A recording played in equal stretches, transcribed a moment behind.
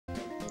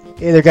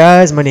Hey there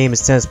guys, my name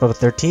is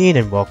TennisBubba13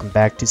 and welcome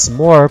back to some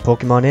more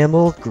Pokemon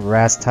Emerald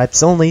Grass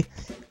types only.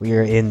 We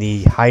are in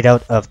the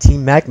hideout of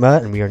Team Magma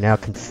and we are now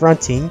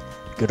confronting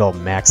good old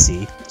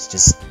Maxie. It's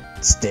just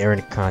staring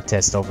a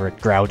contest over at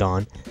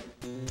Groudon.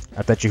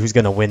 I bet you who's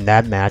gonna win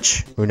that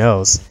match, who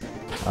knows.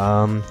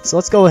 So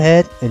let's go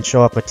ahead and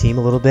show up my team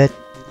a little bit.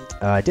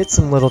 I did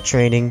some little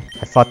training.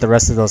 I fought the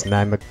rest of those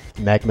magma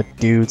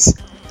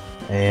dudes.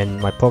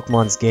 And my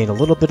Pokemon's gained a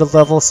little bit of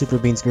level. Super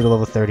Beans grew to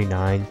level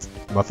 39.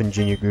 Muffin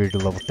Jr. grew to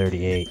level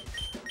 38.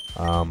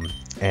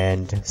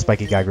 And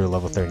Spiky Guy grew to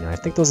level 39. I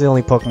think those are the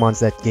only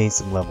Pokemons that gained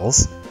some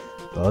levels.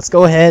 But let's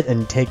go ahead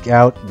and take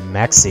out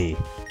Maxie.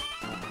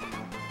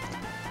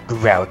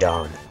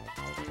 Groudon.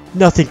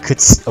 Nothing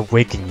could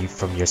awaken you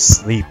from your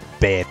sleep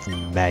bathed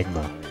in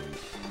magma.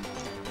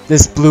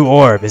 This blue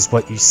orb is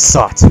what you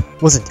sought,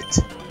 wasn't it?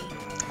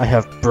 I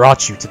have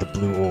brought you to the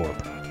blue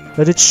orb.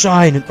 Let it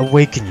shine and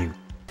awaken you.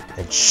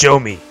 And show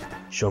me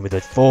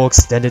the full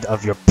extent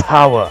of your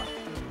power.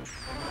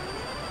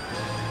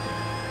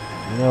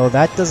 No,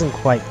 that doesn't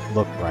quite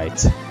look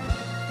right.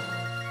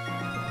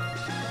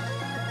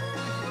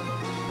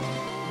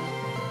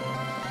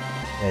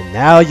 And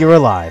now you're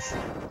alive.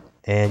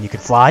 And you can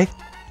fly?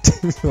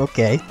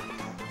 Okay.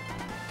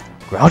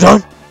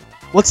 Groudon?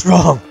 What's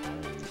wrong?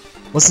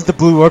 Wasn't the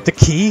blue orb the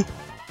key?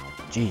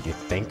 Gee, you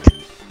think?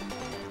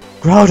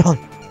 Groudon!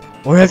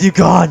 Where have you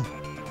gone?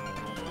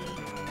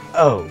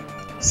 Oh.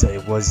 So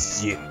it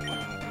was you.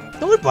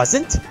 No, it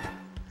wasn't.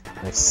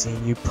 I've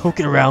seen you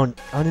poking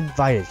around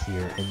uninvited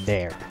here and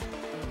there.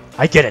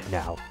 I get it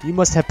now. You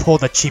must have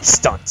pulled a cheap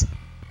stunt.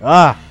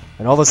 Ah,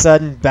 and all of a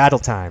sudden, battle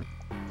time.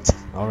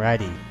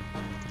 Alrighty.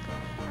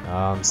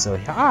 So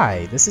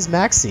hi, this is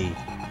Maxie.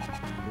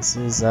 This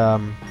is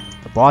a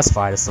boss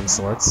fight of some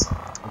sorts.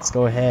 Let's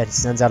go ahead. He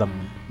sends out a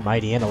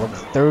Mighty Anna, level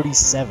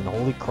 37.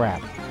 Holy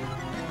crap.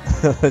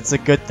 It's a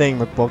good thing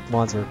my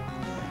Pokemons are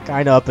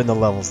kind of up in the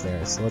levels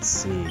there. So let's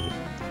see.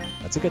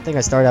 It's a good thing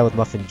I started out with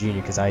Muffin Jr.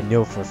 because I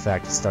know for a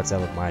fact he starts out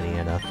with Mighty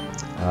Anna.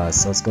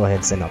 So let's go ahead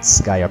and send out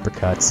Sky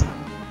Uppercuts.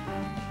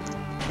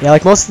 Yeah,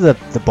 like most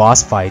of the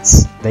boss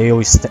fights, they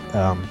always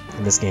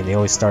in this game they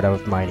always start out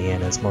with Mighty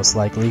Annas, most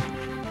likely.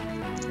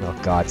 Oh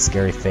god,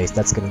 scary face.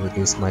 That's gonna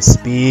reduce my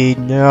speed.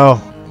 No!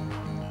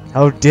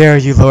 How dare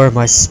you lower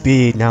my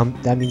speed? Now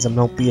that means I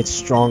won't be as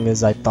strong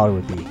as I thought it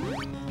would be.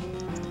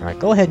 Alright,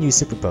 go ahead and use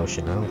Super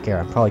Potion. I don't care.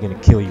 I'm probably gonna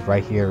kill you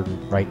right here,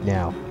 right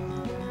now.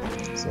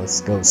 So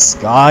let's go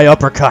Sky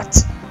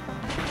Uppercut!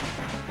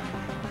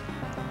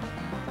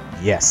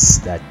 Yes,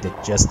 that did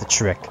just the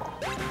trick.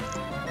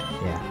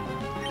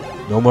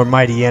 Yeah. No more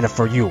Mighty Anna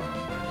for you.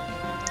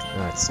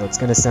 Alright, so it's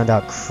gonna send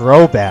out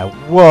Crobat.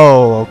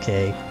 Whoa,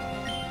 okay.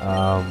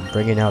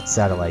 Bringing out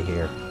Satellite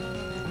here.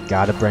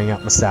 Gotta bring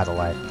out my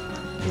Satellite.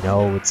 You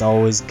know, it's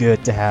always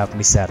good to have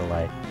me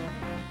Satellite.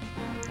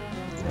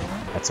 You know,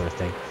 that sort of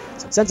thing.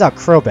 So it sends out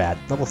Crobat,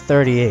 level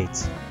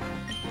 38.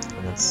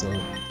 And that's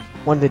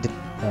wanted to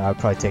I'll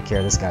probably take care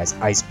of this guy's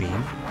Ice Beam.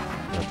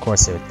 And of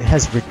course, it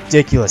has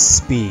ridiculous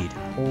speed.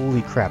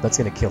 Holy crap, that's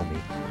gonna kill me.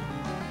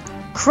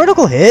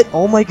 Critical hit?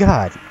 Oh my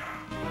god.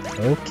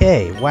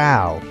 Okay,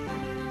 wow.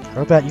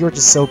 Crobat, you're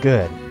just so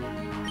good.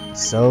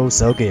 So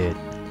good.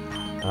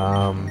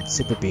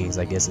 Super Beans,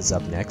 I guess, is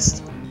up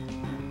next.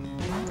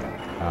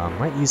 I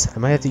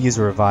might have to use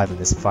a Revive in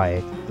this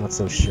fight. Not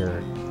so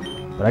sure.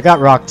 But I got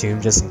Rock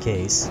Tomb just in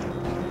case.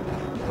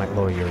 Might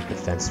lower your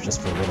defense just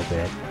for a little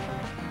bit.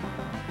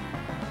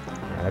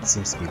 That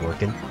seems to be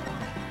working.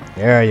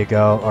 There you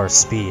go. Or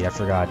speed, I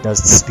forgot. It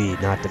does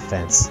speed, not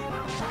defense.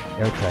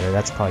 Air Cutter,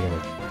 that's probably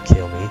gonna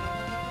kill me.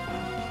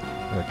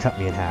 Or cut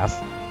me in half.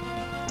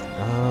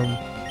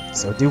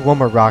 So do one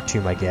more Rock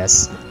Tomb, I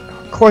guess.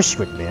 Of course you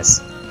would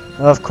miss.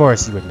 Of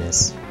course you would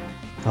miss.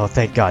 Oh,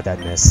 thank god that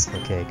missed.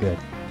 Okay, good.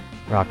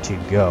 Rock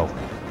Tomb, go.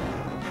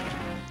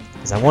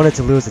 Because I wanted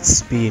to lose its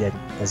speed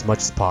as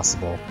much as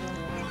possible.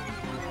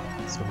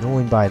 So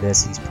knowing by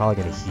this, he's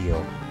probably gonna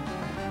heal.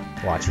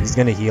 Watch, he's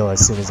gonna heal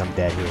as soon as I'm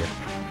dead here.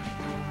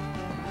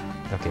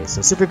 Okay,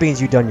 so Super Beans,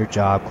 you've done your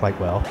job quite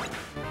well.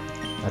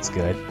 That's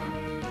good.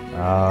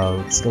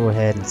 Let's go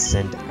ahead and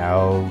send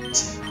out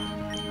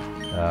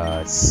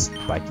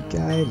Spiky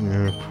Guy.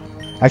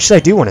 Actually, I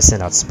do want to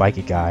send out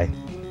Spiky Guy.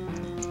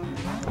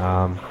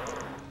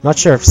 Not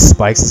sure if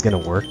Spikes is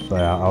gonna work,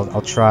 but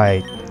I'll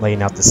try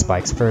laying out the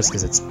Spikes first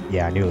because it's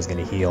I knew it was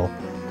gonna heal.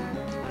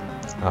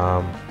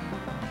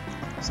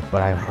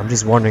 But I'm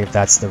just wondering if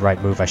that's the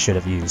right move I should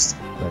have used.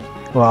 But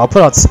well, I'll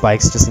put out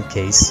Spikes just in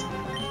case.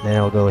 Then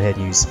I'll go ahead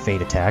and use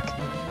Fate Attack.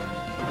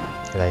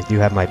 Because I do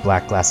have my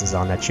black glasses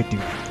on. That should do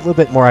a little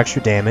bit more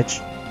extra damage.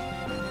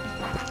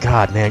 But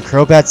god, man,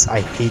 Crobats,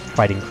 I hate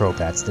fighting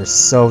Crobats. They're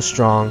so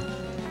strong,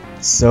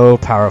 so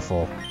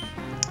powerful.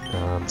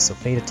 So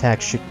Fate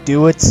Attack should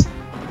do it.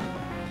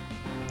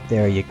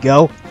 There you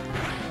go.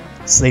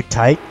 Sleep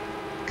tight.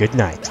 Good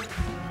night.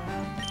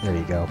 There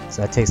you go.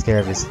 So that takes care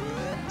of his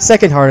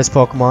second hardest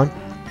Pokemon.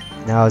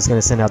 Now he's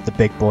gonna send out the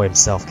big boy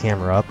himself,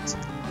 Camerupt,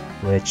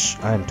 which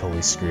I'm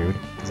totally screwed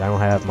because I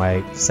don't have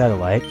my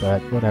Satellite,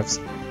 but whatever.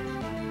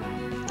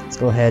 Let's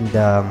go ahead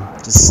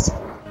and just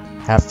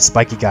have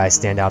spiky guys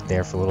stand out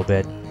there for a little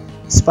bit.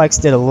 Spikes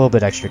did a little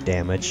bit extra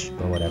damage,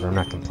 but whatever, I'm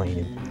not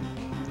complaining.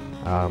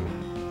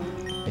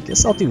 I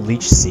guess I'll do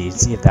Leech Seed,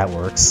 see if that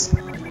works.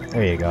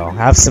 There you go.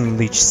 Have some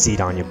Leech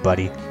Seed on you,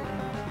 buddy.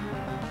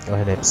 Go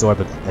ahead and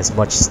absorb as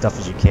much stuff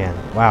as you can.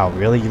 Wow,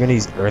 really? You're gonna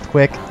use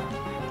Earthquake?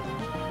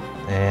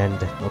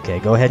 And, okay,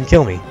 go ahead and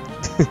kill me.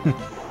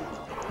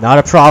 Not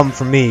a problem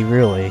for me,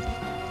 really.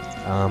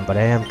 But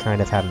I am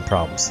kind of having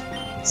problems.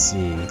 Let's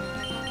see.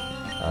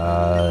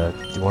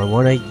 Do I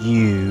want to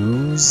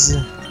use...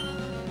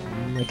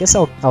 I guess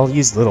I'll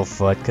use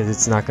Littlefoot, because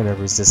it's not going to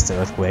resist the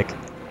Earthquake.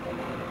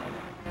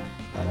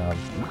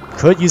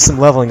 Could use some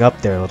leveling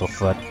up there,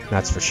 Littlefoot,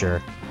 that's for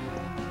sure.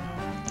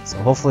 So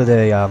hopefully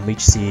the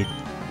Leech Seed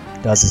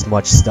does as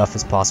much stuff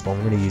as possible. I'm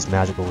going to use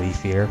Magical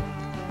Leaf here.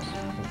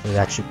 Hopefully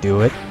that should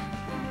do it.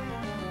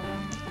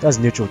 Does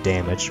neutral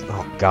damage.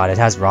 Oh god, it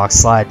has Rock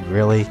Slide,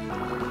 really?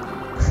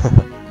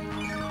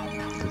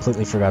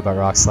 Completely forgot about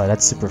Rock Slide.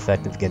 That's super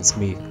effective against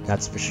me,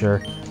 that's for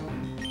sure.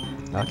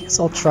 I guess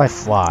I'll try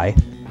Fly.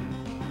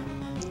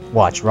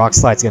 Watch, Rock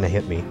Slide's gonna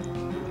hit me.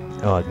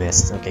 Oh, it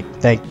missed. Okay,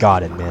 thank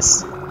god it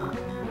missed.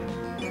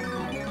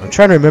 I'm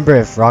trying to remember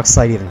if Rock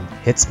Slide even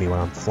hits me when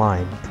I'm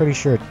flying. I'm pretty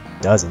sure it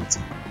doesn't.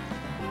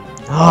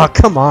 Oh,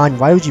 come on,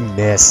 why would you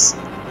miss?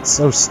 It's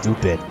so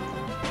stupid.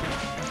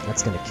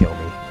 That's gonna kill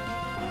me.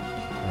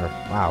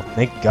 Wow,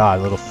 thank god,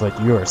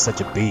 Littlefoot, you are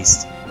such a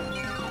beast.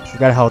 I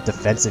forgot how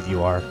defensive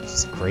you are. It's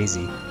just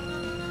crazy.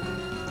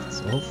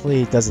 So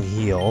hopefully it doesn't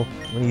heal.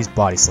 I'm gonna use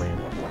Body Slam.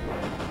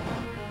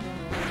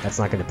 That's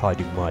not gonna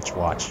probably do much,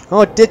 watch.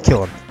 Oh, it did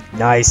kill him!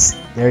 Nice!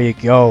 There you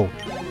go!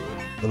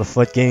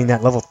 Littlefoot gaining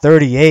that level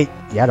 38!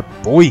 You had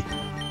a boy! You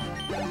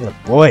had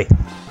a boy!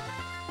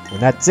 And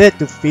that's it!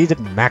 Defeated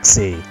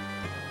Maxie!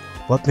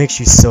 What makes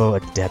you so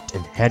adept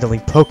in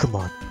handling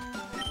Pokemon?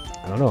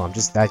 I don't know, I'm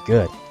just that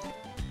good.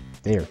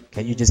 There,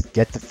 can't you just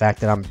get the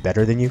fact that I'm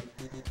better than you?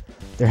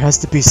 There has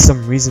to be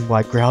some reason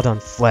why Groudon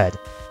fled.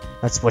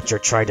 That's what you're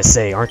trying to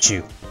say, aren't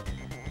you?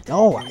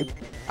 No,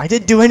 I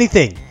didn't do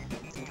anything!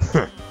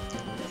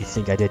 You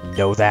think I didn't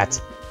know that?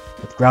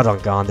 With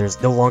Groudon gone,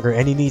 there's no longer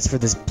any needs for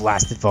this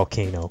blasted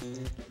volcano.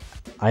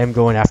 I am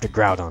going after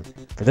Groudon,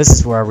 for this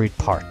is where we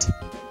part.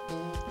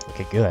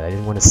 Okay, good, I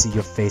didn't want to see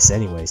your face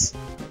anyways.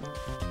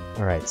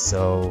 Alright,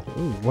 so...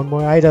 Ooh, one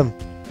more item!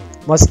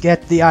 Must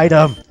get the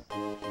item!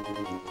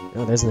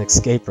 Oh, there's an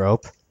escape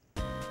rope.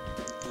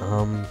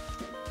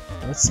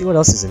 Let's see what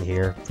else is in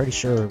here. Pretty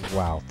sure...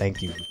 Wow,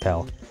 thank you,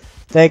 Repel.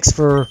 Thanks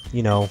for,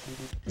 you know,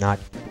 not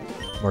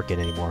working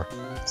anymore.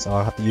 So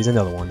I'll have to use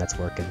another one that's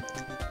working.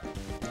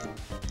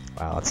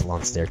 Wow, that's a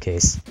long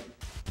staircase.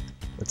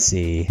 Let's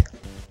see.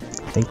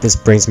 I think this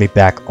brings me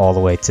back all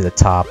the way to the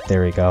top.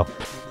 There we go.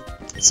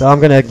 So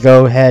I'm gonna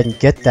go ahead and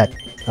get that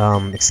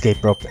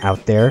escape rope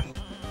out there.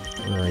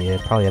 Oh yeah,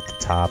 probably at the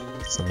top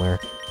somewhere.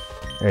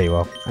 There you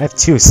go. I have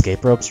 2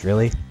 escape ropes,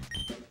 really?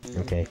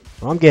 Okay.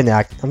 Well, I'm getting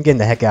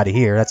the heck out of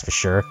here, that's for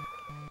sure.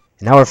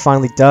 And now we're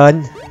finally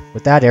done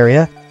with that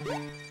area.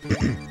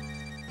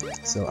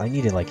 So I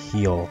need to like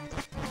heal.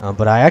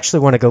 But I actually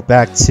want to go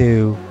back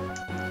to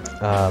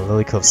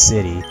Lily Cove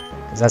City,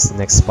 because that's the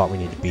next spot we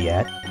need to be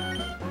at.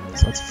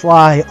 So let's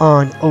fly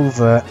on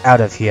over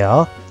out of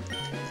here.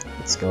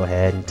 Let's go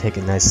ahead and take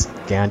a nice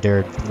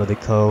gander at Lily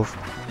Cove.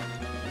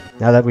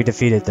 Now that we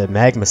defeated the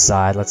Magma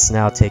side, let's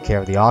now take care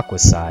of the Aqua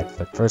side.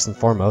 But first and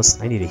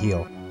foremost, I need a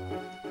heal.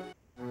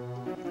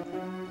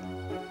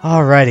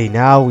 Alrighty,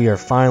 now we are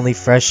finally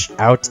fresh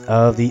out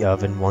of the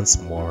oven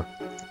once more.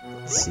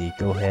 Let's see,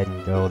 go ahead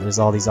and go. There's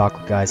all these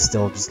Aqua guys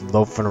still just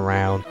loafing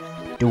around,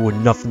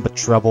 doing nothing but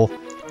trouble.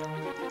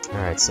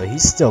 Alright, so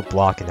he's still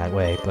blocking that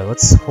way, but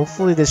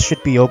hopefully this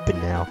should be open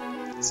now.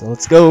 So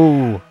let's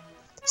go!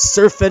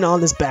 Surfing on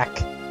this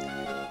back!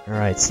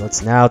 Alright, so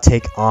let's now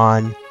take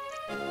on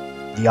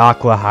the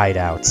Aqua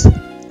Hideout.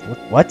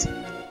 What?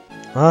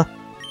 Huh?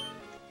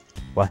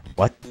 What?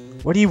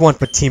 What do you want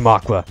with Team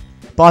Aqua?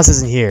 Boss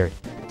isn't here.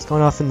 It's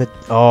going off in the...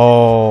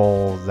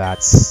 Oh,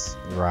 that's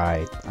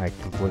right. I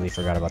completely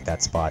forgot about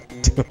that spot.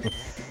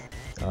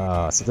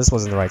 So this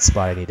wasn't the right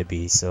spot I need to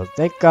be, so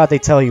thank God they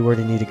tell you where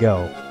to need to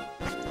go.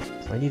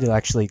 So I need to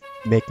actually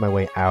make my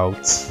way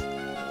out.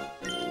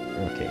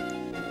 Okay.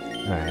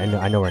 Alright,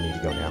 I know where I need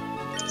to go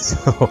now.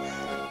 So,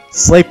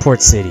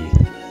 Slateport City.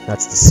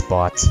 That's the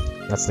spot.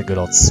 That's the good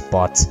old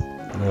spot.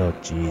 Oh,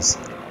 jeez.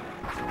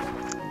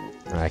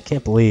 I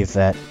can't believe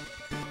that...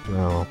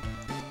 No.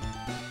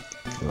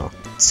 Oh,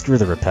 screw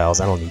the repels.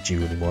 I don't need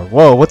you anymore.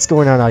 Whoa, what's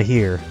going on out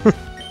here?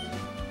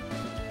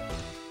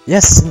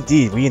 Yes,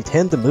 indeed. We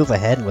intend to move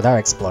ahead with our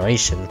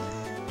exploration.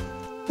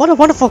 What a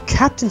wonderful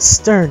Captain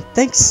Stern.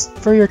 Thanks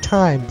for your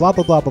time. Blah,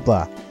 blah, blah, blah,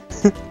 blah.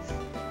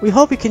 We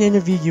hope we can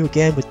interview you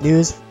again with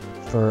news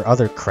for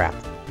other crap.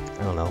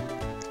 I don't know.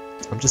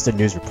 I'm just a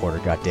news reporter,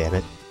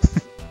 goddammit.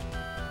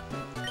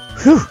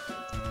 Whew!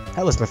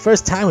 That was my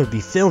first time to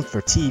be filmed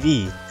for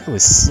TV. That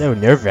was so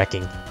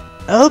nerve-wracking.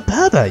 Oh,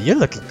 Bubba, you're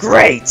looking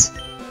great!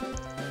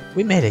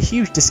 We made a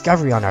huge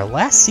discovery on our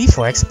last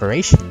C4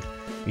 exploration.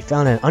 We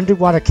found an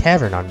underwater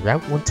cavern on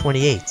Route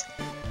 128.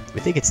 We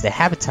think it's the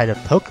habitat of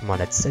Pokemon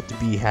that's said to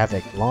be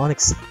having long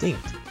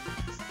extinct.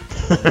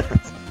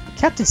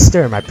 Captain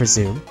Sturm, I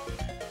presume.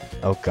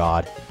 Oh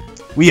god.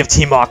 We of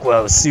Team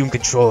Aqua assume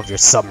control of your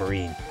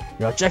submarine.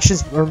 Your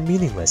objections are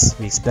meaningless.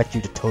 We expect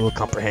you to total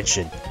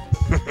comprehension.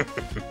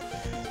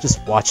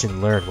 Just watch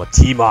and learn what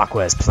Team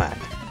Aqua has planned.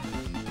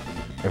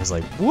 Everyone's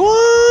like,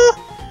 what?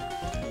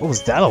 What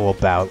was that all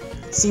about?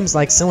 It seems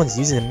like someone's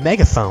using a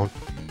megaphone.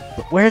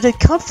 But where did it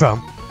come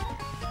from?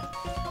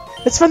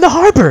 It's from the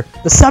harbor!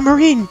 The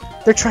submarine!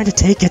 They're trying to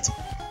take it.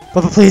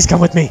 But please come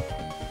with me.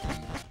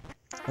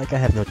 Like I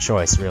have no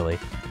choice, really.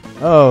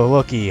 Oh,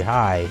 looky,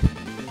 hi.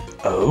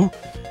 Oh?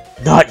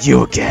 Not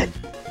you again!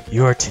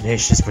 You are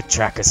tenacious with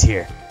track us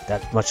here.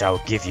 That much I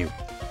will give you.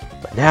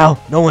 But now,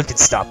 no one can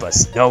stop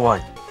us. No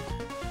one.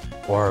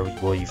 Or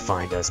will you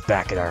find us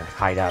back at our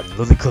hideout in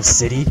Lilycove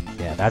City?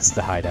 Yeah, that's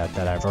the hideout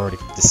that I've already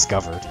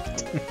discovered.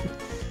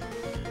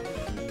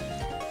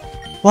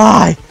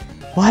 Why?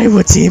 Why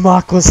would Team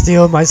Aqua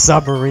steal my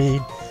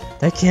submarine?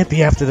 They can't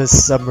be after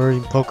this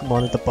submarine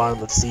Pokemon at the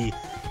bottom of the sea.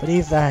 But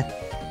even that...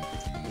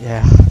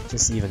 Yeah,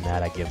 just even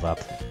that I give up.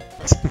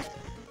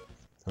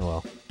 Oh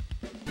well.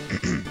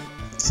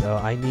 So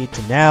I need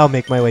to now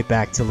make my way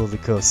back to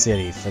Lilycove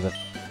City for the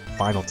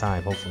final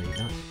time. Hopefully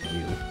not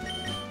you.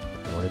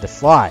 In order to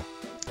fly.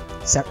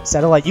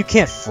 Satellite, you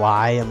can't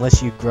fly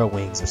unless you grow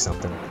wings or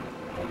something.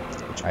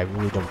 Which I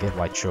really don't get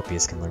why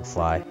Tropius can learn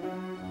fly.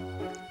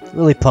 It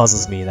really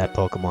puzzles me, that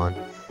Pokemon.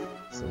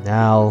 So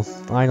now,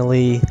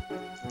 finally,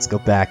 let's go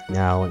back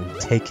now and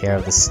take care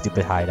of this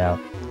stupid hideout.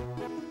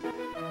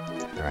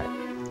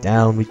 Alright,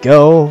 down we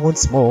go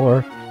once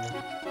more.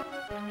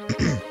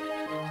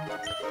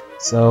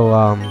 So,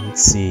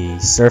 let's see,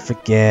 surf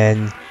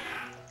again.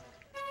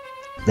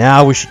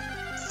 Now we should...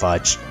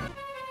 Fudge.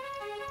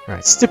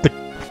 Alright, stupid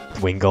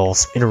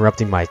Wingulls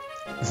interrupting my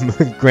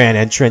grand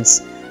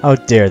entrance. How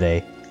dare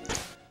they?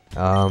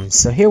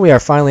 So here we are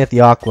finally at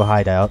the Aqua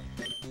Hideout.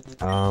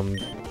 Let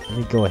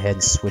me go ahead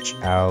and switch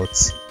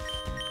out.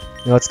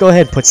 No, let's go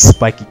ahead and put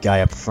Spiky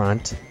Guy up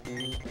front.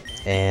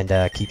 And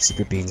keep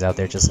Secret Beans out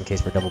there just in case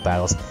for double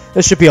battles.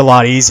 This should be a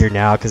lot easier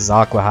now because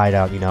Aqua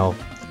Hideout, you know,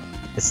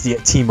 it's the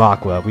Team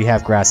Aqua. We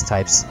have grass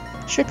types.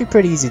 Should be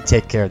pretty easy to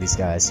take care of these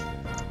guys.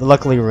 But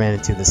luckily we ran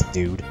into this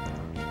dude.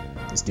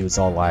 This dude's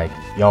all like,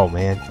 yo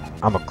man,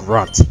 I'm a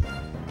grunt.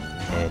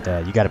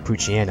 And you got a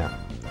Poochiana.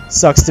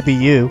 Sucks to be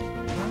you.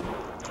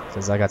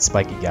 Because I got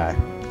Spiky Guy.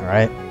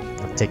 Alright?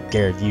 I'll take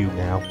care of you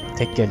now.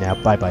 Take care now.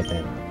 Bye-bye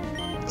then.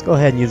 Let's go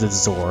ahead and use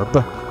Absorb.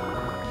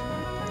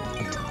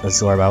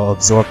 Absorb. I will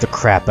absorb the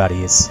crap out of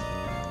his.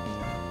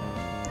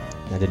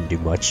 That didn't do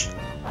much.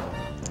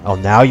 Oh,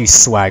 now you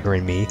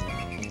swaggering me.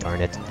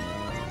 Darn it.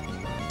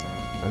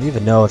 I don't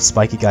even know if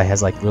Spiky Guy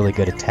has like really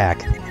good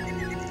attack.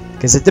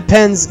 Because it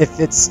depends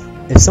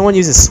if someone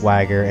uses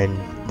Swagger and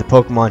the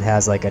Pokemon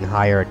has like a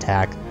higher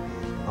attack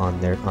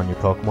on your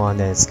Pokemon,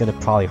 then it's gonna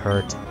probably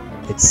hurt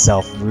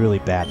itself really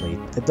badly.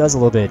 It does a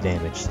little bit of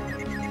damage.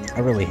 I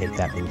really hate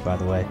that move, by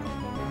the way.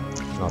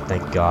 Oh,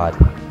 thank God.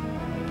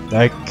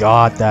 Thank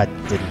God that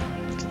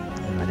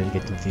I didn't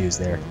get confused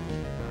there.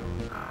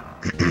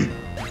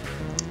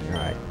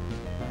 Alright.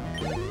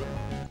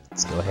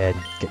 Let's go ahead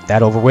and get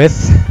that over with.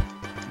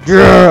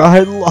 Grr, I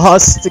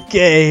lost the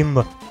game!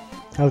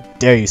 How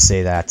dare you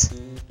say that?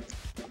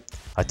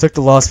 I took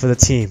the loss for the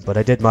team, but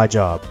I did my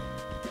job.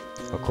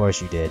 Of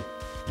course you did.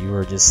 You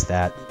were just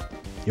that.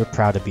 You're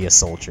proud to be a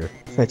soldier.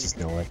 I just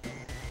know it.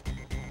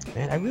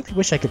 Man, I really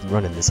wish I could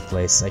run in this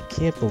place. I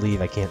can't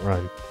believe I can't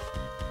run.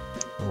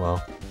 Oh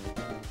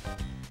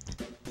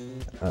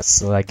well.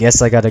 So I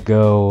guess I gotta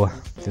go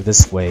through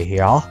this way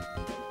here.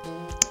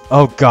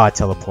 Oh god,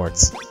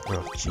 teleports.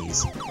 Oh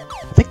jeez.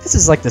 I think this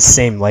is like the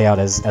same layout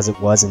as it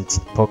was in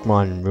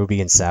Pokemon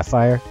Ruby and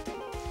Sapphire.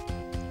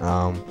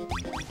 I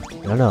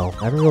don't know.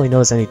 I haven't really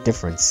noticed any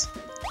difference.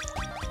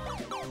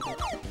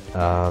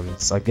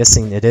 So I'm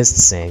guessing it is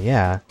the same.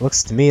 Yeah,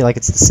 looks to me like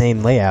it's the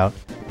same layout.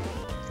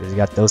 Because you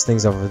got those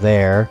things over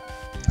there,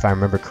 if I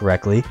remember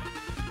correctly.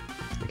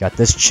 We got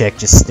this chick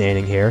just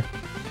standing here.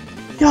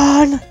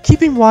 Jan,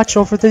 keeping watch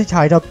over the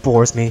hideout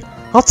bores me.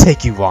 I'll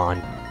take you on.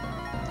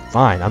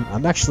 Fine,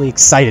 I'm actually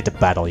excited to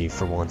battle you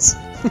for once.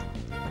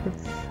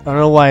 I don't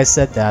know why I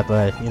said that,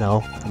 but, you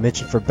know, I'm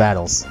itching for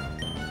battles.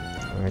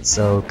 Alright,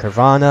 so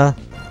Carvanha.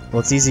 Well,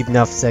 it's easy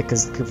enough to say,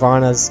 because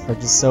Carvanhas are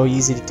just so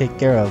easy to take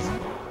care of.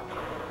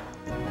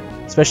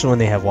 Especially when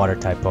they have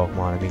water-type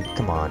Pokemon. I mean,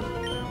 come on.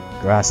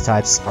 Grass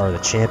types are the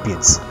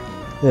champions.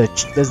 They're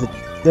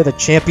the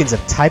champions of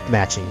type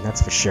matching,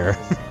 that's for sure.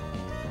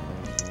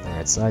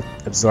 Alright, so I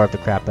absorbed the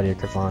crap out of your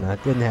Carvanha.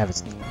 It didn't have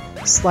its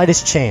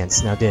slightest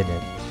chance, now didn't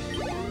it?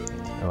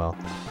 Oh well.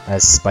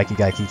 As Spiky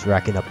Guy keeps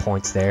racking up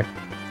points there.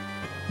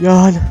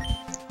 Jan!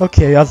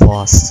 Okay, I've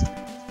lost.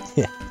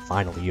 Yeah,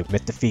 finally, you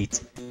admit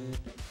defeat.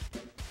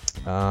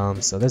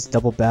 So there's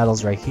double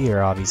battles right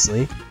here,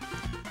 obviously.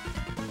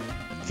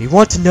 If you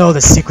want to know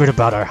the secret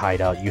about our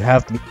hideout, you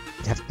have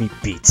me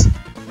beat.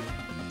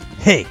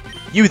 Hey,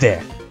 you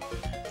there!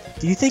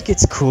 Do you think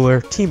it's cooler,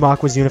 Team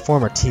Aqua's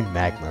uniform or Team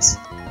Magma's?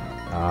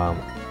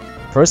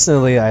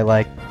 Personally, I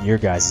like your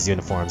guys'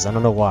 uniforms. I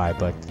don't know why,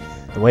 but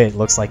the way it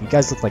looks like, you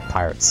guys look like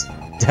pirates.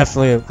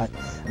 Definitely,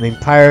 I mean,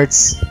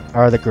 pirates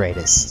are the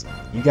greatest.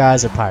 You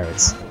guys are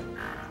pirates.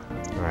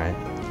 Alright,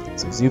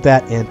 so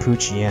Zubat and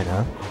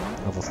Poochyena,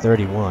 level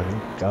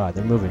 31. God,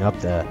 they're moving up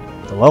the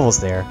levels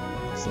there.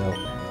 So,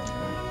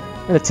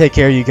 I'm gonna take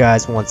care of you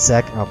guys 1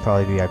 sec. I'll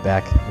probably be right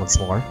back once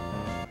more.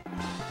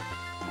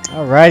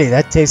 Alrighty,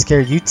 that takes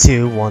care of you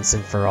two once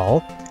and for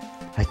all.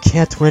 I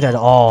can't win at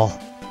all.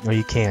 No,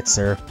 you can't,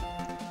 sir.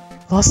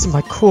 Lost in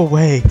my cool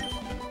way.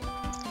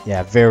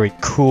 Yeah, very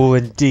cool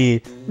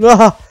indeed.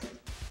 Ah!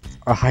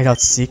 Our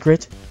hideout's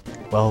secret?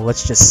 Well,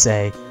 let's just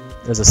say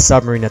there's a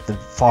submarine at the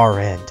far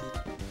end.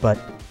 But,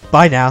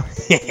 bye now.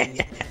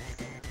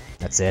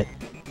 That's it.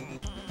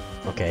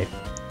 Okay.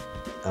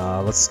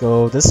 Let's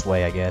go this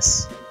way, I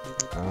guess.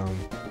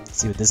 Let's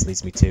see what this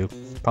leads me to.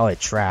 Probably a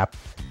trap.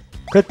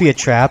 Could be a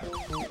trap.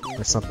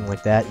 Or something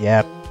like that.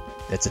 Yep,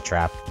 it's a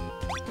trap.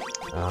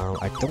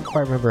 I don't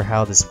quite remember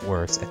how this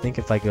works. I think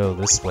if I go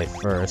this way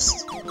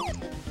first,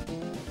 and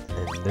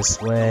then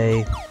this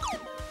way,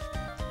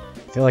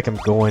 I feel like I'm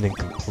going in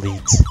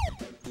complete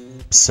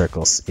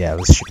circles. Yeah,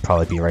 this should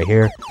probably be right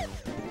here.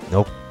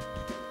 Nope.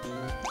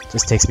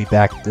 Just takes me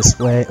back this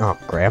way. Oh,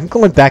 great. I'm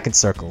going back in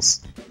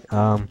circles.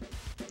 I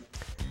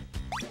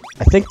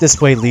think this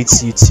way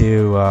leads you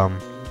to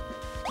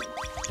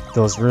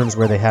those rooms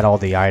where they had all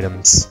the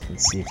items.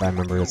 Let's see if I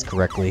remember this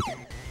correctly.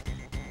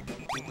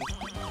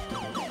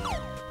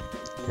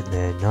 And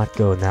then not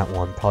go in that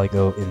one, probably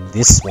go in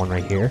this one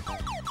right here.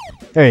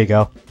 There you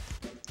go.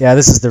 Yeah,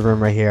 this is the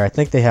room right here. I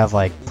think they have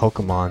like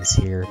Pokemons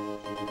here.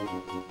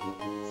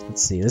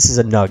 Let's see, this is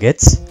a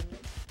nugget.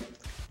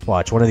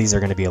 Watch, one of these are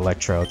going to be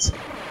electrodes.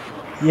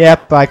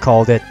 Yep, I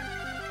called it.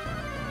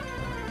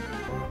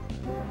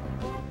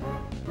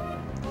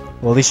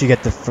 Well, at least you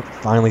get to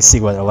finally see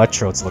what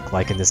electrodes look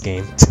like in this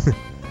game.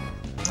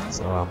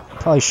 So I'm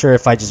probably sure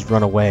if I just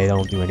run away, I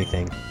don't do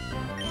anything.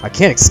 I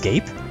can't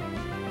escape?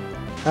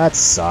 That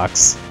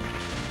sucks.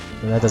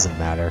 But that doesn't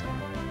matter.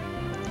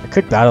 I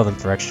could battle them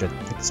for extra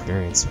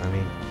experience. I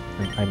mean,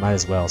 I might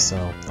as well, so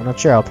I'm not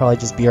sure. I'll probably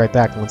just be right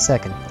back in 1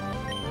 second.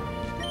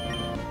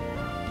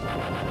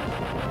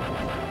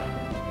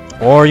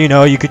 Or, you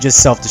know, you could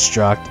just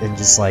self-destruct and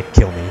just, like,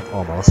 kill me,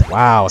 almost.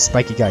 Wow,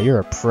 Spiky Guy, you're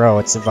a pro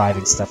at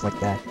surviving stuff like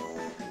that.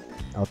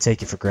 I'll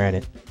take it for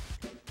granted.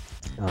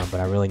 But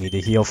I really need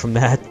to heal from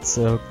that,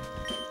 so...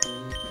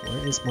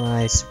 Where is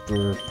my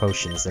super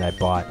potions that I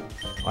bought?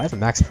 Oh, I have a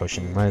max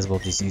potion, might as well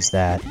just use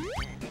that.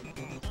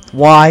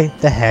 Why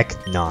the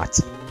heck not?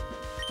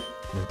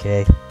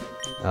 Okay.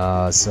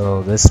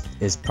 So this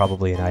is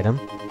probably an item.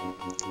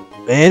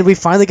 And we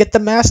finally get the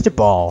Master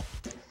Ball!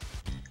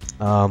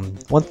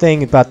 One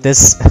thing about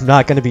this, I'm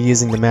not going to be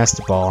using the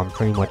Master Ball on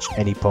pretty much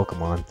any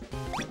Pokemon.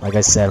 Like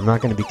I said, I'm not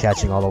going to be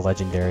catching all the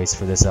legendaries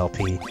for this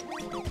LP.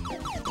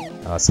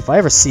 So if I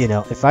ever see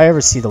the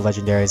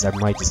legendaries, I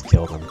might just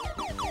kill them.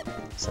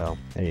 So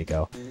there you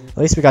go. At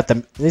least we got the.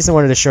 At least I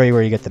wanted to show you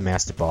where you get the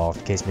Master Ball,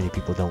 in case many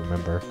people don't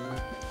remember.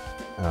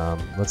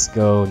 Let's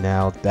go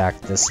now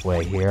back this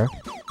way here.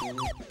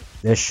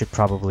 This should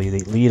probably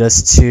lead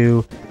us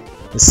to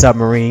the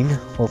submarine,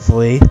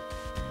 hopefully.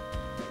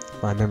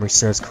 If my memory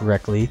serves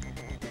correctly.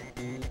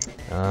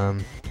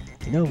 You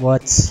know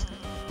what?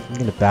 I'm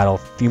gonna battle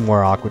a few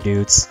more Aqua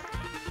dudes.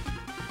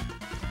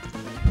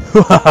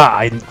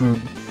 I grew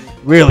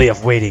really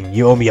of waiting.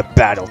 You owe me a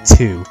battle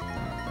too.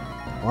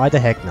 Why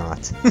the heck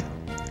not?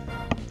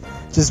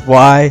 Just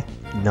why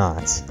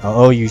not?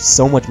 I'll owe you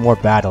so much more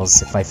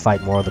battles if I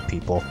fight more other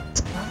people.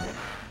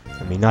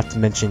 I mean, not to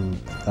mention,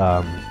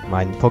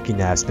 my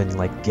Pokénav's been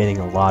like getting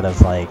a lot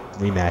of like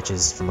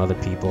rematches from other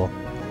people.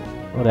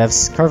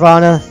 Whatevs.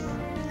 Carvana.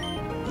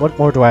 What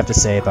more do I have to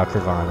say about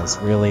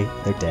Carvanas? Really?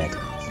 They're dead.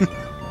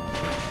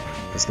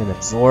 Just gonna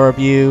absorb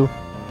you.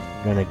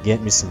 Gonna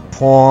get me some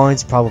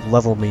points. Probably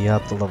level me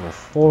up to level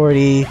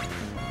 40.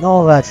 And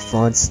all that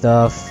fun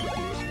stuff.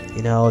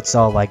 You know, it's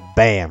all like,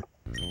 bam.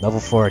 Level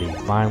 40.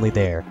 Finally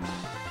there.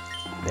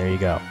 There you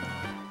go.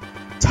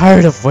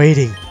 Tired of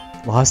waiting.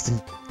 Lost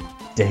in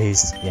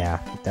days. Yeah,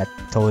 that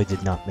totally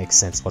did not make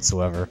sense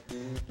whatsoever.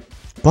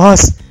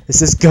 Boss, is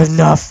this good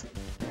enough?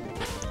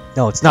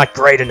 No, it's not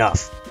great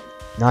enough.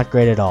 Not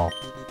great at all.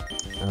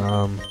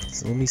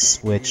 So let me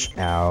switch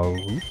out.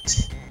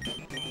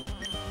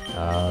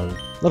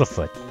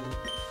 Littlefoot.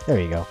 There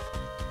you go.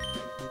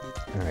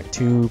 Alright,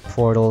 2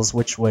 portals.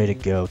 Which way to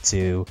go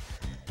to?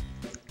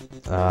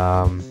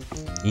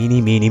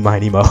 Eeny, meeny,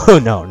 miny, mo.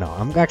 No,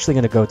 I'm actually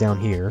gonna go down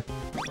here.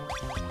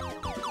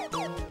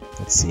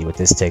 Let's see what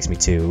this takes me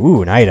to.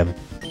 Ooh, an item.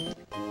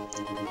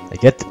 I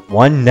get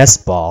 1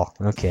 nest ball.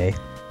 Okay,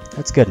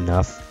 that's good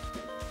enough.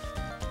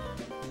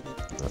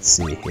 Let's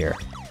see here.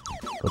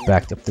 Go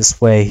back up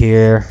this way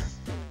here.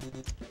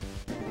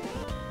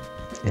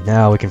 And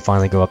now we can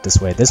finally go up this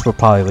way. This will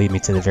probably lead me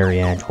to the very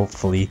end,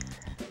 hopefully.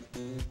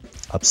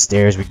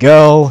 Upstairs we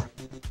go.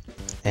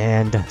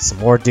 And some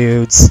more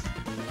dudes.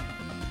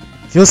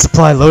 Fuel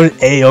supply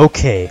loaded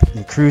A-OK.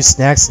 And cruise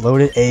snacks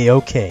loaded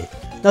A-OK.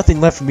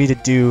 Nothing left for me to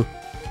do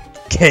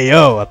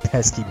KO a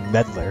pesky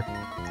meddler.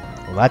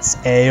 Well, that's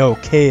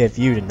A-okay if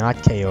you did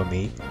not KO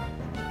me.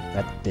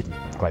 That didn't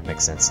quite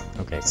make sense.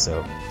 Okay,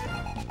 so...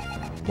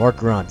 more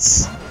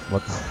grunts.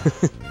 What?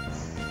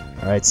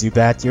 Alright,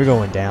 Zubat, you're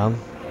going down.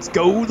 Let's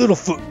go,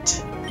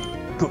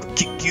 Littlefoot! Gonna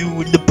kick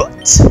you in the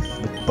butt!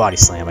 With body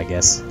slam, I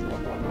guess.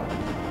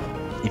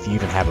 If you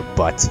even have a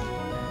butt.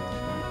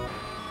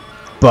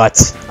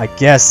 But, I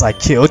guess I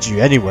killed you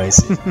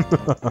anyways.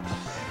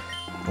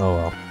 Oh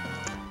well.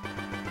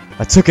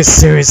 I took a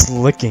serious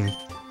licking.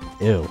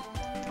 Ew.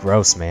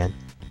 Gross, man.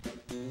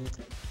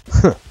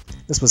 Huh.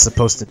 This was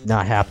supposed to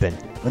not happen.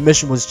 My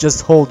mission was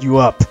just hold you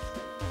up.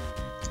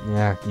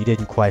 Yeah, you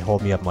didn't quite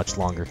hold me up much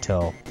longer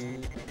till...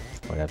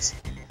 whatevs.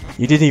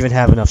 You didn't even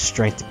have enough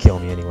strength to kill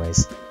me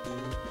anyways.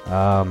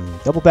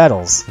 Double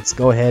battles. Let's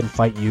go ahead and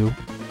fight you.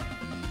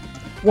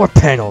 War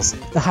panels!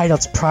 The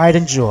Hideout's pride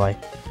and joy.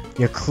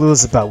 You're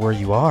clueless about where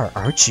you are,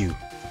 aren't you?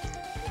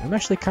 I'm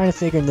actually kind of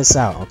figuring this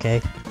out,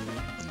 okay?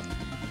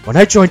 When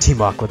I joined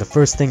Team Aqua, the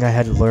first thing I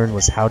had to learn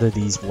was how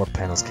these warp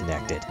panels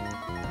connected.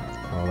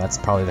 Well, that's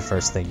probably the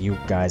first thing you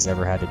guys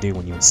ever had to do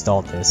when you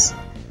installed this.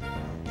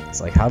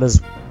 It's like, how does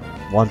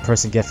one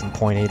person get from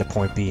point A to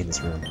point B in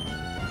this room?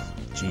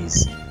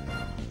 Jeez.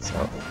 So,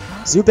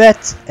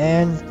 Zubat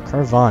and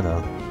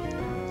Carvana.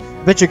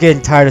 I bet you're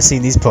getting tired of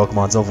seeing these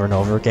Pokemons over and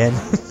over again.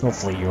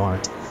 Hopefully you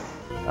aren't.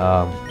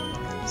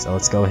 So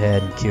let's go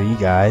ahead and kill you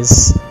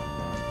guys.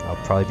 I'll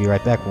probably be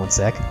right back, one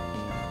sec.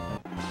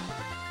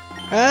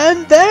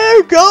 And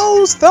there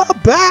goes the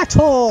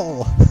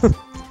battle!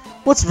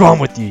 What's wrong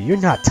with you? You're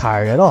not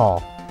tired at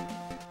all.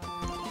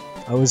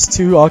 I was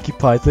too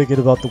occupied thinking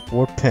about the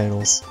warp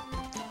panels.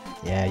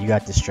 Yeah, you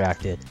got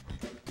distracted.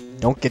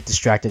 Don't get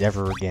distracted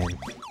ever again.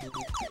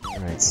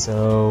 Alright,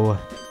 so...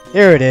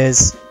 here it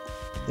is.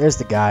 There's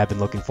the guy I've been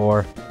looking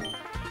for.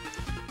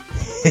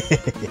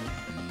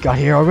 Got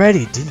here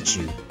already, didn't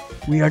you?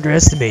 We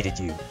underestimated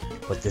you.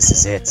 But this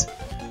is it.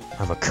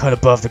 I'm a cut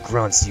above the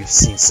grunts you've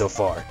seen so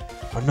far.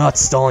 I'm not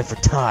stalling for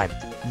time.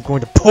 I'm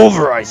going to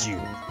pulverize you.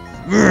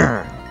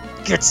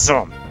 Get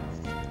some.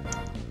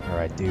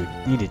 Alright, dude.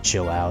 You need to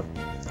chill out.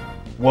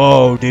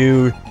 Whoa,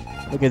 dude.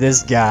 Look at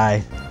this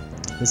guy.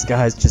 This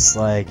guy's just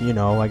like, you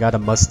know, I got a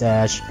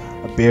mustache,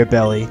 a beer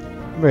belly.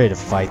 I'm ready to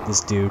fight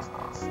this dude.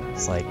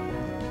 It's like,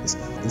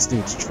 this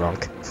dude's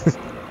drunk.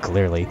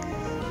 Clearly.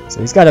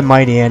 So he's got a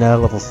Mighty Anna,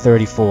 level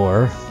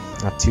 34.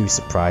 Not too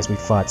surprised. We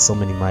fought so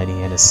many Mighty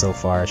Annas so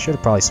far. I should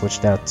have probably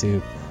switched out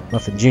to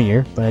Muffin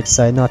Jr., but I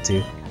decided not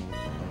to.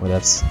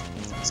 Whatevs.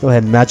 Let's go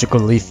ahead and Magical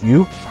Leaf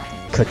you.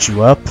 Cut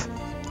you up.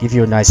 Give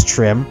you a nice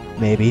trim,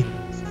 maybe.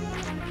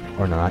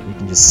 Or not. You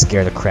can just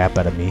scare the crap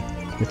out of me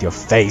with your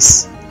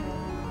face.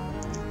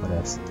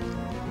 Whatevs.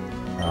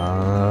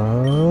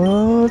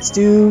 Let's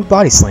do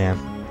Body Slam.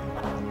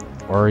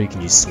 Or you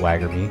can just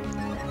swagger me.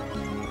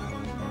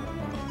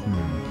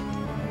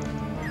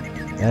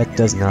 That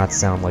does not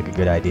sound like a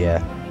good idea.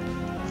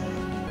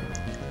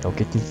 Don't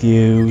get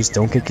confused.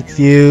 Don't get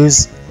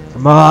confused.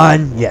 Come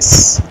on.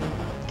 Yes.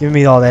 Give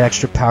me all that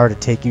extra power to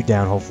take you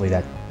down. Hopefully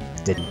that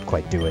didn't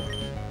quite do it.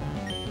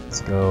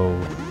 Let's go.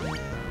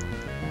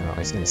 Oh,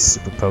 he's gonna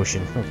Super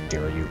Potion. How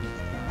dare you.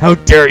 How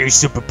dare you,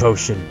 Super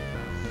Potion.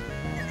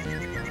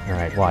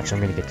 Alright, watch. I'm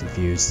gonna get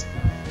confused.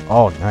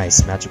 Oh,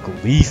 nice. Magical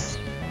Leaf.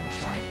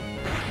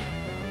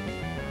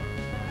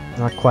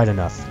 Not quite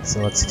enough.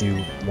 So let's do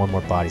one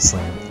more Body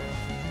Slam.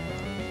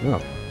 Oh,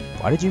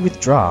 why did you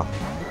withdraw?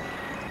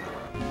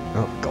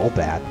 Oh,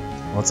 Golbat.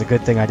 Well, it's a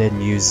good thing I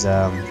didn't use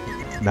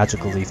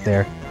Magical Leaf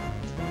there.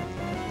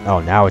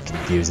 Oh, now it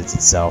confuses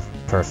itself.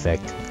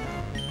 Perfect.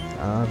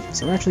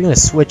 So I'm actually going to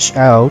switch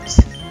out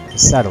to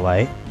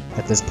Satellite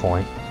at this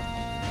point.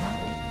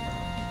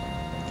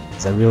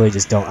 Because I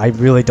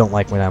really don't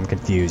like when I'm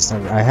confused.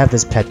 I have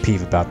this pet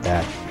peeve about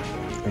that.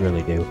 I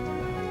really do.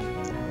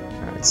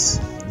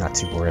 Alright, not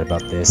too worried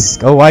about this.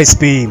 Go Ice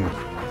Beam!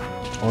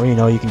 Or, you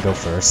know, you can go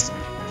first.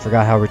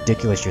 Forgot how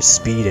ridiculous your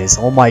speed is.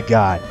 Oh my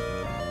god.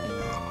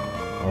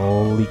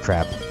 Holy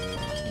crap.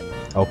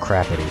 Oh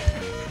crappity.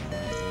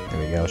 There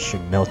we go.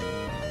 Should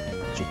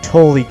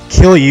totally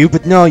kill you,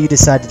 but no, you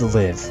decided to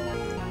live.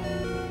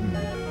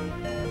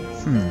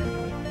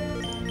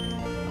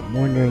 I'm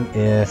wondering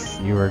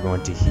if you are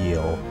going to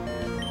heal.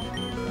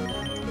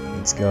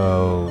 Let's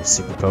go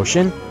Super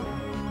Potion.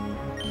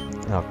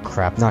 Oh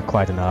crap, not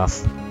quite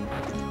enough.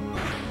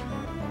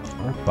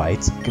 Or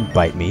Bite. You can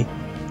bite me.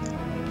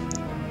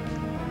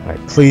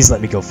 Alright, please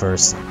let me go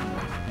first.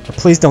 Or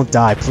please don't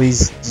die.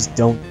 Please just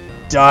don't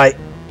die.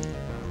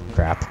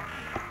 Crap.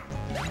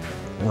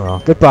 Oh well,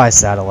 goodbye,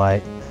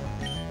 Satellite.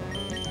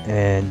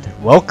 And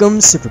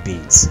welcome, Super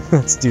Beans.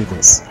 Let's do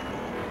this.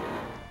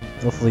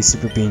 Hopefully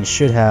Super Beans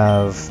should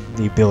have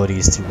the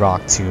abilities to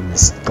Rock Tomb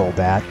this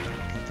Golbat.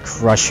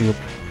 Crush you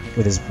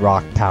with his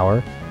rock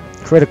power.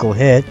 Critical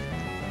hit.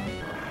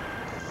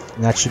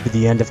 And that should be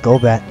the end of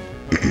Golbat.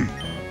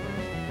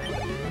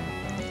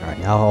 Alright,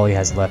 now all he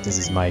has left is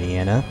his Mighty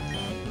Anna.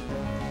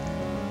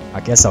 I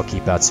guess I'll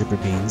keep out Super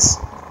Beans.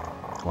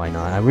 Why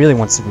not? I really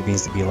want Super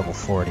Beans to be level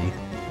 40.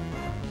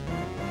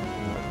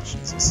 Oh,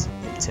 Jesus.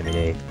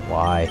 Intimidate.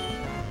 Why?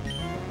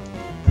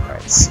 Alright.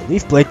 Alright, so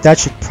Leaf Blade, that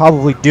should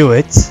probably do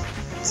it,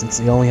 since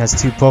he only has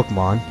 2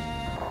 Pokemon.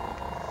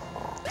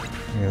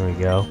 There we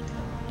go.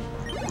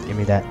 Give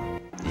me that.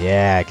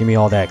 Yeah, give me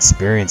all that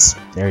experience.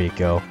 There you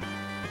go.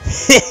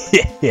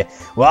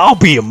 Well, I'll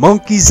be a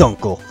monkey's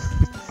uncle.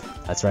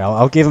 That's right,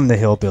 I'll give him the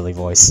hillbilly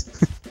voice.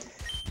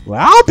 Well,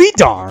 I'll be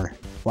darned.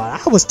 While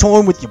I was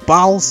toying with your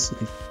balls,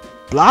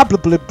 blah blah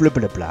blah blah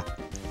blah blah.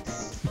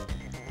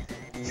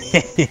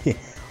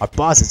 Our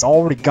boss is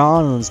already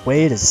gone on his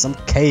way to some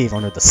cave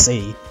under the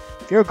sea.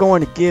 If you're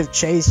going to give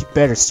chase, you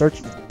better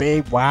search for the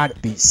big wide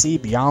sea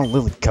beyond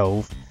Lily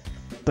Cove.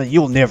 But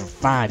you'll never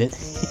find it.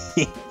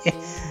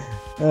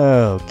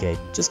 Okay,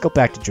 just go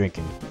back to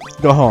drinking.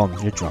 Go home,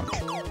 you're drunk.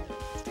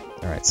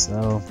 Alright,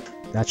 so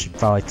that should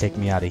probably take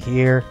me out of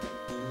here.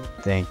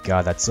 Thank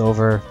God that's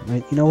over.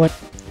 You know what?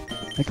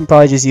 I can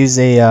probably just use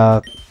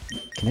a,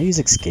 can I use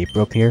escape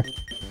rope here?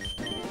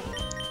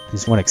 I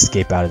just want to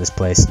escape out of this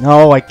place.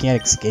 No, I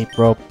can't escape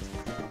rope.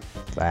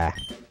 Bah.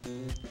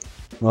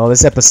 Well,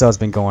 this episode's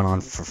been going on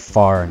for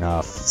far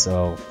enough,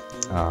 so,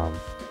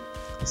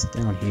 what's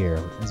down here?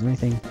 Is there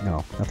anything?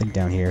 No, nothing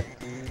down here.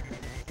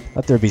 I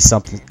thought there'd be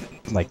something,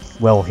 like,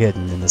 well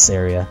hidden in this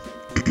area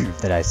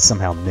that I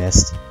somehow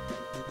missed.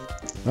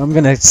 I'm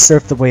gonna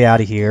surf the way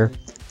out of here,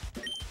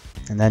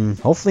 and then,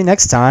 hopefully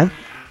next time,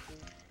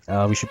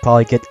 we should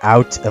probably get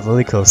out of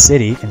Liliko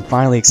City and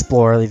finally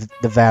explore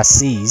the vast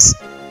seas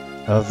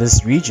of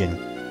this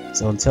region.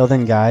 So until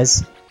then,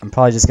 guys, I'm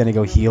probably just gonna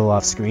go heal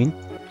off screen.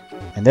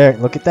 And there,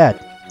 look at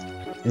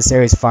that. This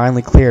area is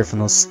finally cleared from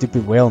those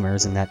stupid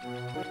whalers and that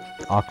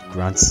awkward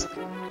grunts.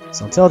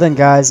 So until then,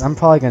 guys, I'm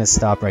probably gonna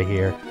stop right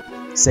here,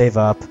 save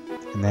up,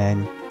 and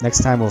then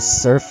next time we'll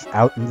surf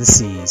out in the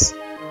seas.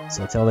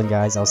 So until then,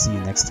 guys, I'll see you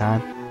next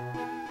time.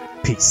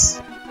 Peace.